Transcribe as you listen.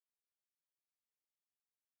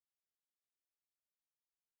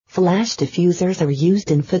Flash diffusers are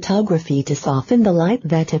used in photography to soften the light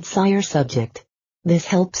that hits your subject. This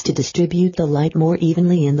helps to distribute the light more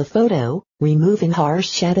evenly in the photo, removing harsh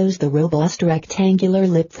shadows. The robust rectangular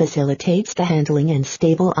lip facilitates the handling and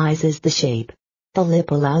stabilizes the shape. The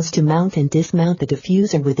lip allows to mount and dismount the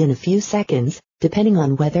diffuser within a few seconds, depending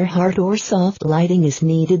on whether hard or soft lighting is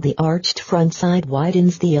needed. The arched front side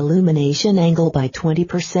widens the illumination angle by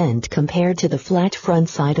 20% compared to the flat front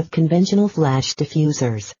side of conventional flash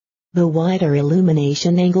diffusers. The wider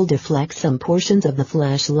illumination angle deflects some portions of the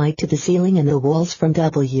flashlight to the ceiling and the walls from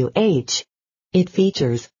WH. It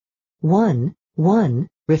features 1.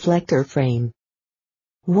 Reflector frame.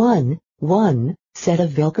 1. Set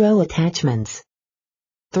of velcro attachments.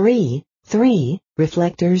 3.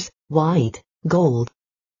 Reflectors, white, gold,